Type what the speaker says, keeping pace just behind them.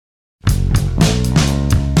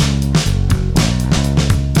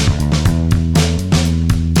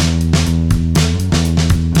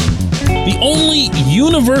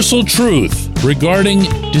universal truth regarding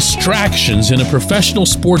distractions in a professional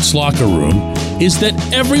sports locker room is that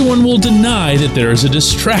everyone will deny that there is a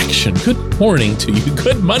distraction. Good morning to you.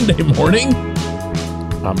 Good Monday morning.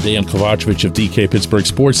 I'm Dan Kovacevic of DK Pittsburgh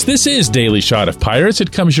Sports. This is Daily Shot of Pirates.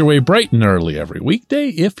 It comes your way bright and early every weekday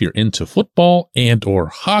if you're into football and or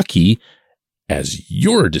hockey as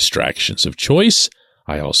your distractions of choice.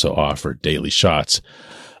 I also offer daily shots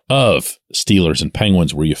of Steelers and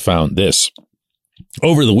Penguins where you found this.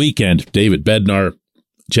 Over the weekend, David Bednar,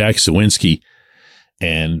 Jack Suwinski,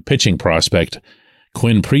 and pitching prospect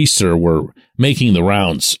Quinn Priester were making the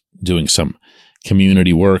rounds, doing some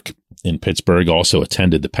community work in Pittsburgh. Also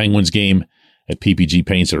attended the Penguins game at PPG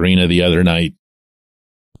Paints Arena the other night.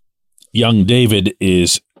 Young David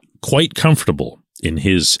is quite comfortable in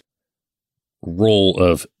his role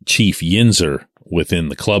of Chief Yinzer within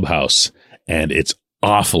the clubhouse, and it's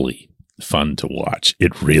awfully fun to watch.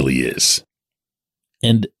 It really is.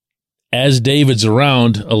 And as David's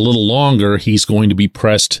around a little longer, he's going to be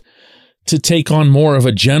pressed to take on more of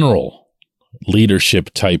a general leadership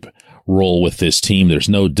type role with this team. There's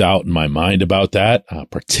no doubt in my mind about that,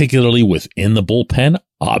 particularly within the bullpen,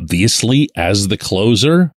 obviously as the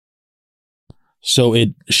closer. So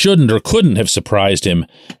it shouldn't or couldn't have surprised him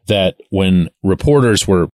that when reporters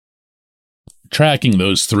were tracking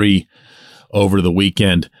those three over the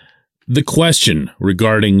weekend, the question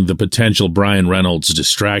regarding the potential Bryan Reynolds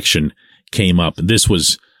distraction came up. This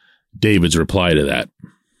was David's reply to that.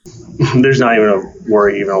 There's not even a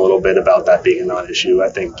worry even a little bit about that being a non-issue. I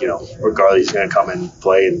think, regardless, he's going to come and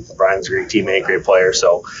play, and Brian's a great teammate, great player.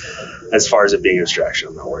 So as far as it being a distraction,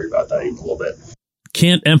 I'm not worried about that even a little bit.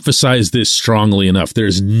 Can't emphasize this strongly enough.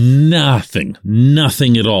 There's nothing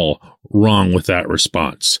at all wrong with that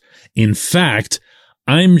response. In fact,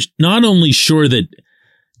 I'm not only sure that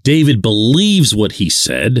David believes what he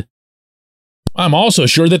said, I'm also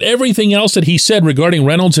sure that everything else that he said regarding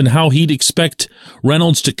Reynolds and how he'd expect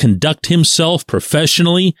Reynolds to conduct himself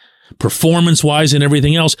professionally, performance-wise and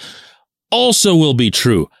everything else, also will be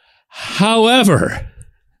true. However,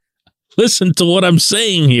 listen to what I'm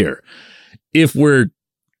saying here. If we're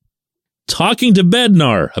talking to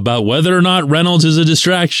Bednar about whether or not Reynolds is a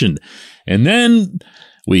distraction, and then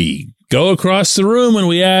we go across the room and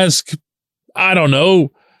we ask, I don't know,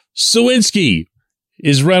 Suwinski,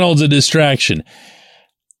 is Reynolds a distraction?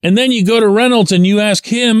 And then you go to Reynolds and you ask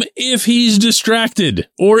him if he's distracted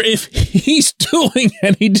or if he's doing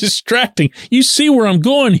any distracting. You see where I'm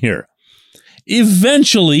going here.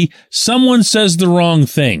 Eventually, someone says the wrong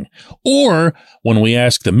thing. Or when we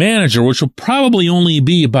ask the manager, which will probably only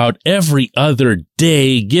be about every other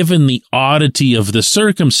day, given the oddity of the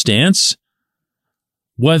circumstance,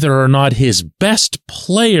 whether or not his best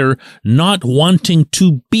player not wanting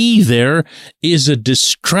to be there is a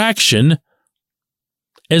distraction,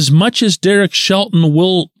 as much as Derek Shelton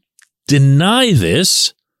will deny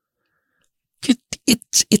this,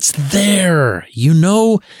 it's there.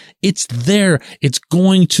 It's there. It's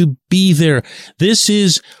going to be there. This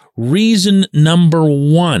is reason number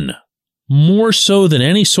one, more so than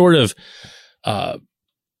any sort of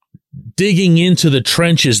digging into the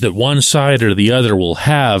trenches that one side or the other will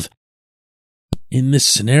have in this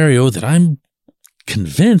scenario, that I'm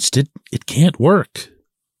convinced it can't work.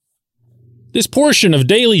 This portion of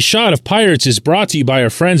Daily Shot of Pirates is brought to you by our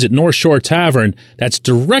friends at North Shore Tavern, that's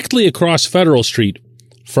directly across Federal Street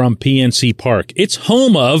from PNC Park. It's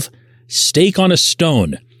home of Steak on a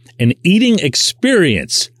Stone, an eating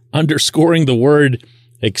experience, underscoring the word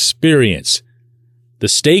experience. The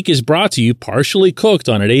steak is brought to you partially cooked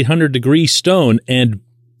on an 800-degree stone, and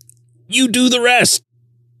you do the rest.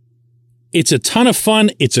 It's a ton of fun,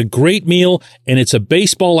 it's a great meal, and it's a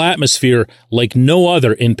baseball atmosphere like no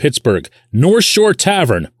other in Pittsburgh. North Shore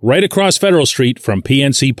Tavern, right across Federal Street from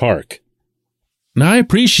PNC Park. Now, I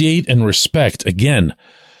appreciate and respect, again,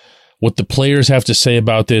 what the players have to say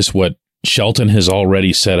about this, what Shelton has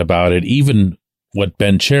already said about it, even what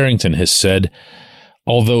Ben Cherington has said,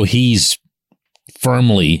 although he's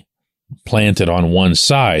firmly planted on one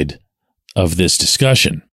side of this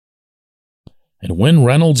discussion. And when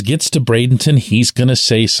Reynolds gets to Bradenton, he's going to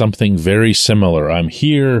say something very similar. I'm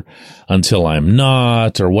here until I'm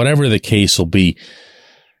not, or whatever the case will be.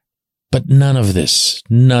 But none of this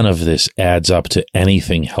adds up to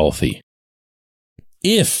anything healthy.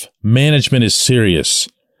 If management is serious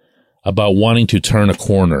about wanting to turn a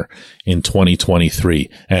corner in 2023,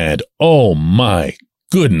 and oh my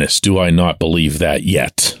goodness, do I not believe that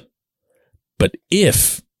yet. But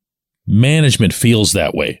if management feels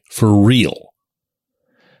that way, for real,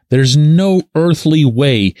 there's no earthly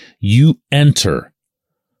way you enter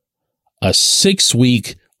a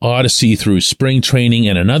 6-week odyssey through spring training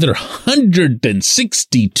and another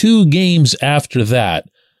 162 games after that,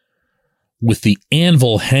 with the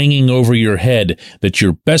anvil hanging over your head that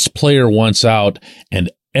your best player wants out, and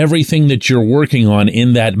everything that you're working on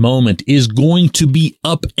in that moment is going to be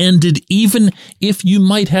upended, even if you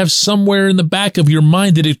might have somewhere in the back of your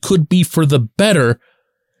mind that it could be for the better.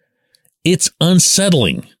 It's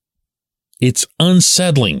unsettling. It's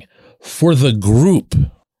unsettling for the group.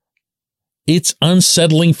 It's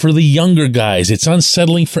unsettling for the younger guys. It's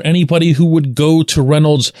unsettling for anybody who would go to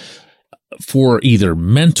Reynolds for either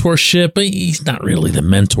mentorship. He's not really the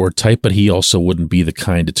mentor type, but he also wouldn't be the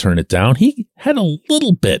kind to turn it down. He had a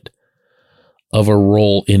little bit of a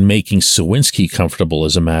role in making Sawinski comfortable,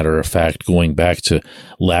 as a matter of fact, going back to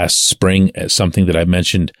last spring, as something that I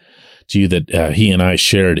mentioned to you that he and I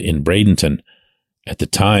shared in Bradenton at the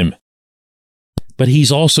time. But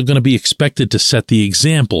he's also going to be expected to set the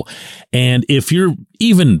example. And if you're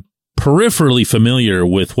even peripherally familiar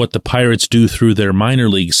with what the Pirates do through their minor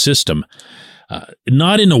league system,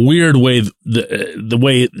 not in a weird way, the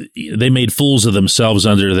way they made fools of themselves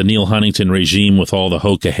under the Neil Huntington regime with all the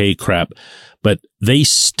Hoka Hay crap, but they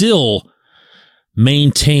still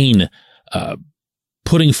maintain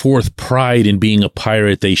putting forth pride in being a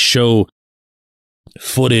Pirate. They show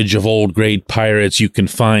footage of old great Pirates. You can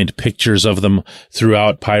find pictures of them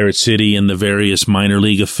throughout Pirate City and the various minor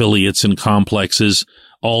league affiliates and complexes,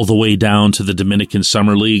 all the way down to the Dominican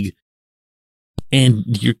Summer League. And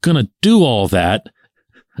you're going to do all that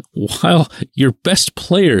while your best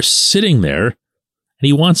player's sitting there and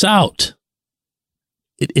he wants out.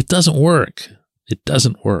 It doesn't work. It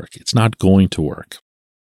doesn't work. It's not going to work.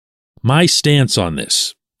 My stance on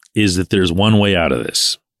this is that there's one way out of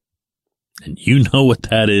this. And you know what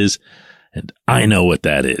that is, and I know what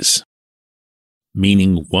that is.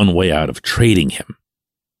 Meaning one way out of trading him.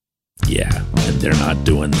 Yeah, and they're not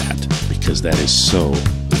doing that because that is so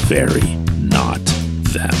very not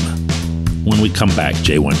them. When we come back,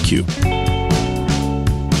 J1Q.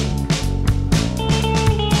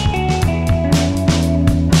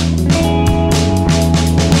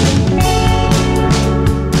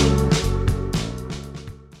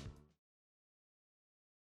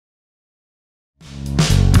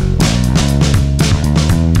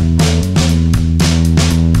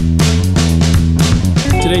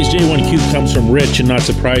 Today's J1Q comes from Rich, and not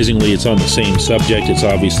surprisingly, it's on the same subject. It's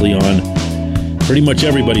obviously on pretty much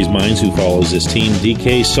everybody's minds who follows this team.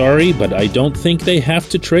 DK, sorry, but I don't think they have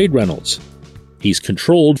to trade Reynolds. He's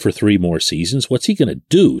controlled for 3 more seasons. What's he going to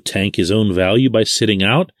do? Tank his own value by sitting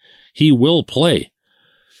out? He will play.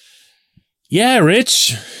 Yeah,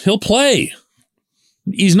 Rich, he'll play.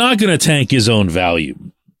 He's not going to tank his own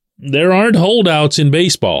value. There aren't holdouts in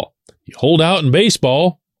baseball. You hold out in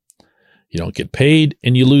baseball, you don't get paid,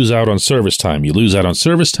 and you lose out on service time. You lose out on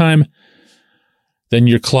service time, then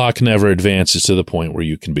your clock never advances to the point where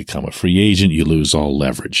you can become a free agent. You lose all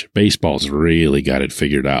leverage. Baseball's really got it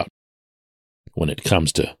figured out when it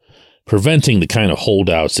comes to preventing the kind of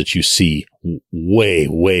holdouts that you see way,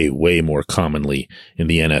 way, way more commonly in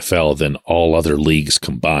the NFL than all other leagues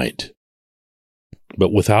combined.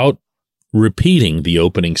 But without repeating the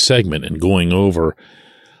opening segment and going over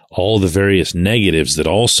all the various negatives that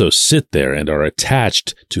also sit there and are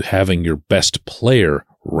attached to having your best player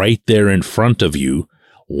right there in front of you,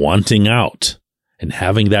 wanting out, and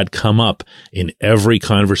having that come up in every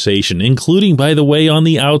conversation, including, by the way, on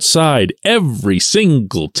the outside, every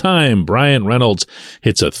single time Bryan Reynolds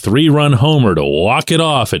hits a 3-run homer to walk it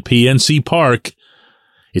off at PNC Park,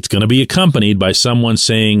 it's going to be accompanied by someone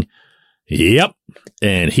saying, yep,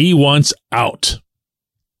 and he wants out.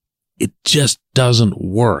 It just doesn't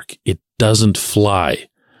work. It doesn't fly.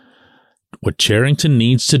 What Cherington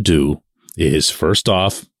needs to do is, first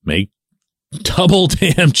off, make double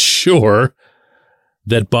damn sure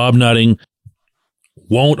that Bob Nutting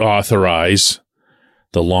won't authorize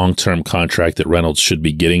the long-term contract that Reynolds should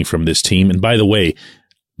be getting from this team. And by the way,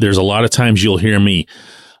 there's a lot of times you'll hear me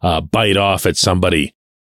bite off at somebody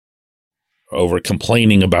over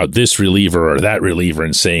complaining about this reliever or that reliever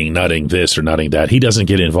and saying Nutting this or Nutting that. He doesn't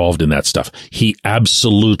get involved in that stuff. He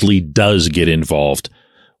absolutely does get involved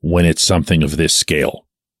when it's something of this scale,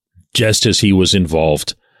 just as he was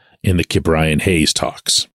involved in the Ke'Bryan Hayes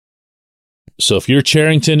talks. So if you're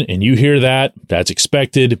Cherington and you hear that, that's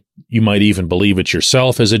expected. You might even believe it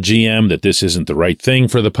yourself as a GM that this isn't the right thing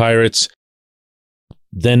for the Pirates.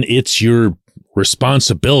 Then it's your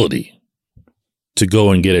responsibility to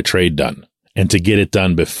go and get a trade done. And to get it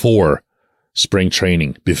done before spring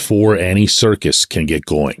training, before any circus can get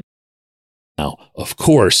going. Now, of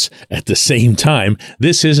course, at the same time,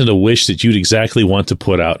 this isn't a wish that you'd exactly want to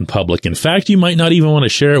put out in public. In fact, you might not even want to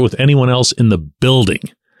share it with anyone else in the building.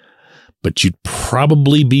 But you'd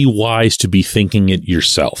probably be wise to be thinking it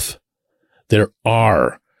yourself. There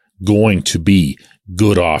are going to be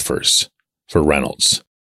good offers for Reynolds.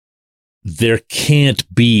 There can't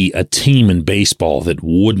be a team in baseball that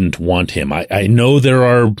wouldn't want him. I know there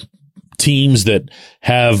are teams that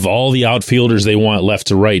have all the outfielders they want left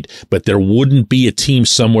to right, but there wouldn't be a team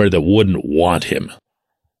somewhere that wouldn't want him.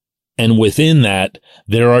 And within that,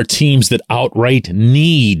 there are teams that outright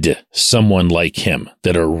need someone like him,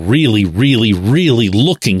 that are really, really, really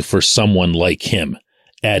looking for someone like him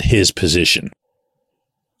at his position,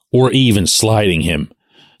 or even sliding him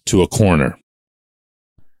to a corner.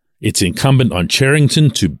 It's incumbent on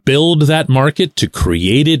Cherington to build that market, to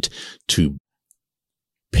create it, to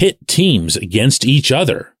pit teams against each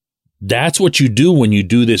other. That's what you do when you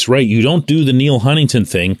do this right. You don't do the Neil Huntington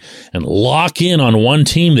thing and lock in on one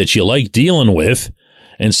team that you like dealing with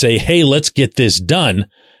and say, hey, let's get this done.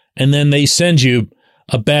 And then they send you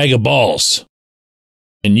a bag of balls.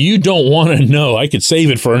 And you don't want to know, I could save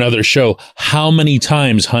it for another show, how many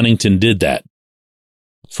times Huntington did that.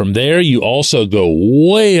 From there, you also go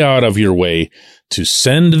way out of your way to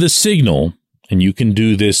send the signal, and you can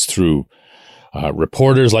do this through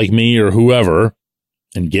reporters like me or whoever,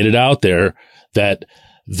 and get it out there that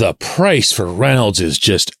the price for Reynolds is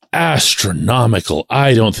just astronomical.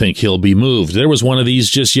 I don't think he'll be moved. There was one of these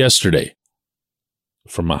just yesterday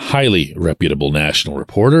from a highly reputable national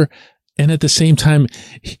reporter, and at the same time,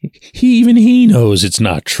 even he knows it's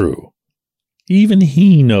not true. Even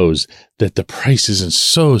he knows that the price isn't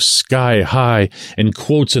so sky high, and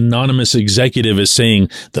quotes anonymous executive as saying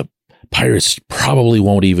the Pirates probably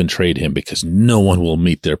won't even trade him because no one will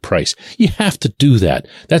meet their price. You have to do that.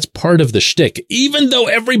 That's part of the shtick. Even though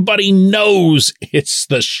everybody knows it's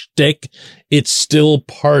the shtick, it's still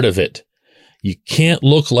part of it. You can't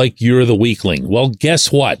look like you're the weakling. Well,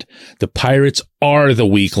 guess what? The Pirates are the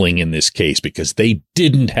weakling in this case because they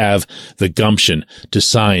didn't have the gumption to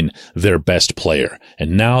sign their best player.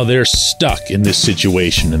 And now they're stuck in this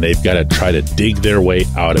situation and they've got to try to dig their way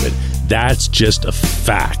out of it. That's just a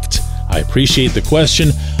fact. I appreciate the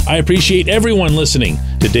question. I appreciate everyone listening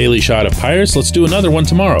to Daily Shot of Pirates. Let's do another one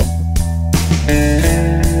tomorrow.